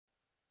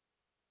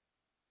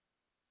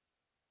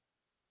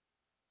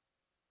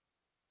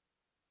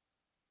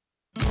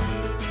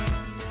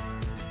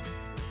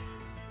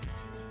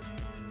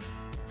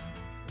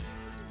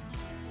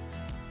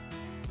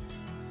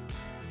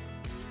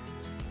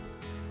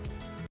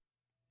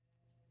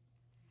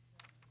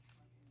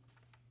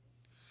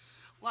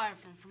Live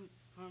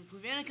from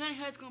Fluvanna County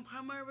High School in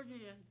Primary,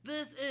 Virginia,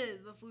 this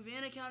is the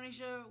Fluvanna County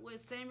Show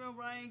with Samuel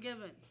Ryan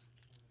Givens.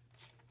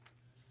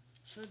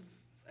 Should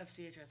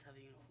FCHS have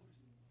a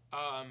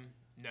uniform?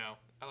 No.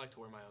 I like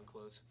to wear my own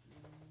clothes.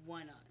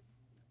 Why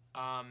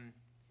not?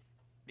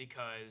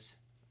 Because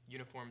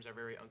uniforms are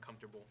very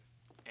uncomfortable,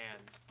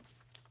 and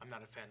I'm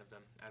not a fan of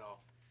them at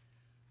all.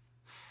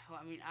 Well,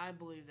 I mean, I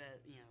believe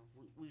that,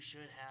 we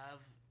should have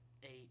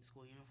a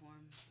school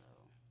uniform, so...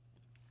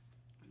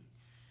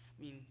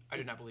 I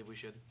do not believe we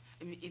should.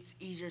 It's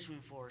easier to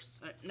enforce.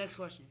 All right, next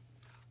question.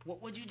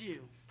 What would you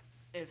do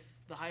if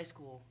the high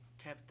school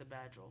kept the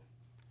badge roll?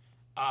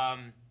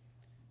 I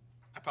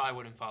probably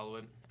wouldn't follow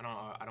it.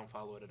 I don't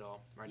follow it at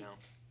all right now.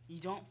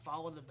 You don't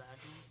follow the badge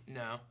roll?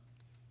 No.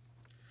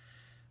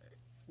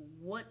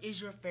 What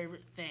is your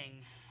favorite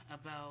thing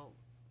about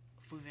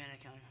Fluvanna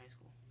County High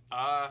School?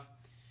 I'm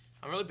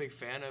a really big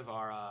fan of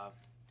our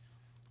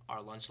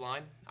lunch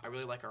line. I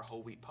really like our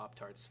whole wheat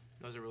Pop-Tarts.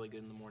 Those are really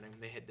good in the morning.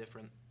 They hit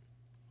different.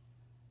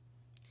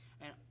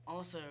 And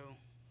also,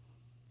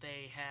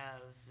 they have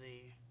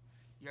the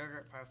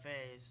yogurt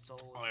parfaits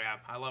sold. Oh yeah,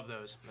 I love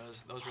those.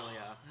 Those really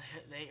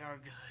They are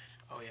good.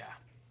 Oh yeah.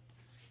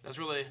 Those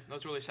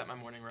really set my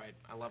morning right.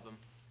 I love them.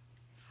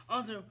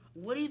 Also,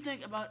 what do you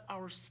think about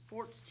our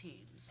sports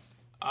teams?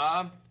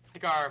 I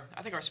think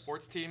our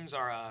sports teams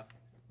are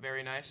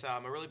very nice.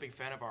 I'm a really big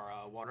fan of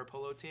our water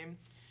polo team.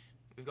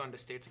 We've gone to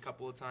states a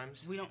couple of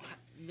times. We don't.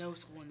 No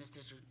school in this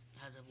district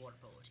has a water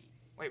polo team.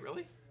 Wait,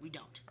 really? We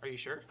don't. Are you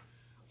sure?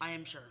 I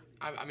am sure.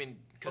 I mean,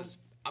 because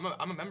I'm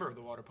a member of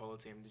the water polo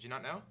team. Did you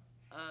not know?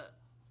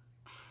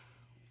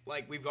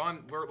 We're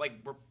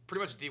pretty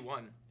much D1,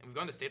 and we've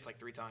gone to states like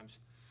 3 times.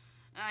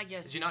 I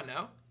guess. Did you not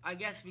know? I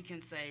guess we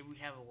can say we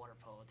have a water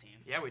polo team.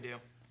 Yeah, we do.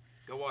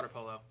 Go water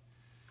polo.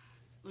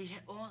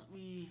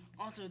 We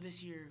also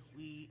this year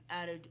we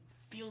added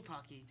field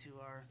hockey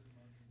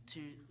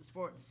to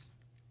sports,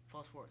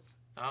 fall sports.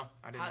 Oh,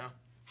 I didn't know.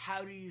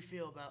 How do you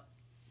feel about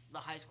the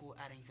high school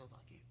adding field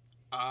hockey?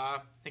 I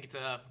think it's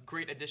a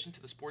great addition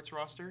to the sports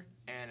roster,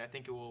 and I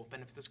think it will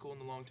benefit the school in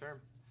the long term.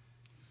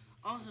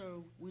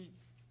 Also,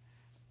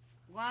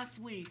 last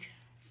week,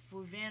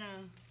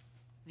 Fluvanna,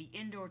 the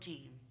indoor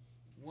team,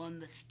 won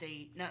the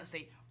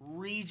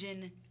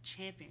region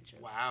championship.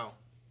 Wow.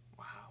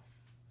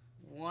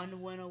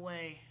 1 win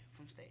away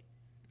from state.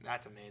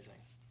 That's amazing.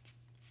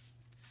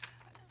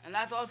 And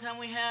that's all the time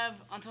we have.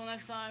 Until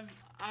next time,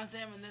 I'm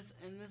Sam, and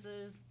this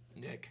is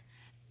Nick.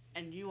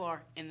 And you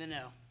are in the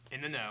know. In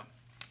the know.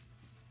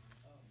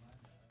 Oh,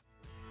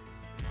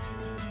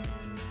 my God.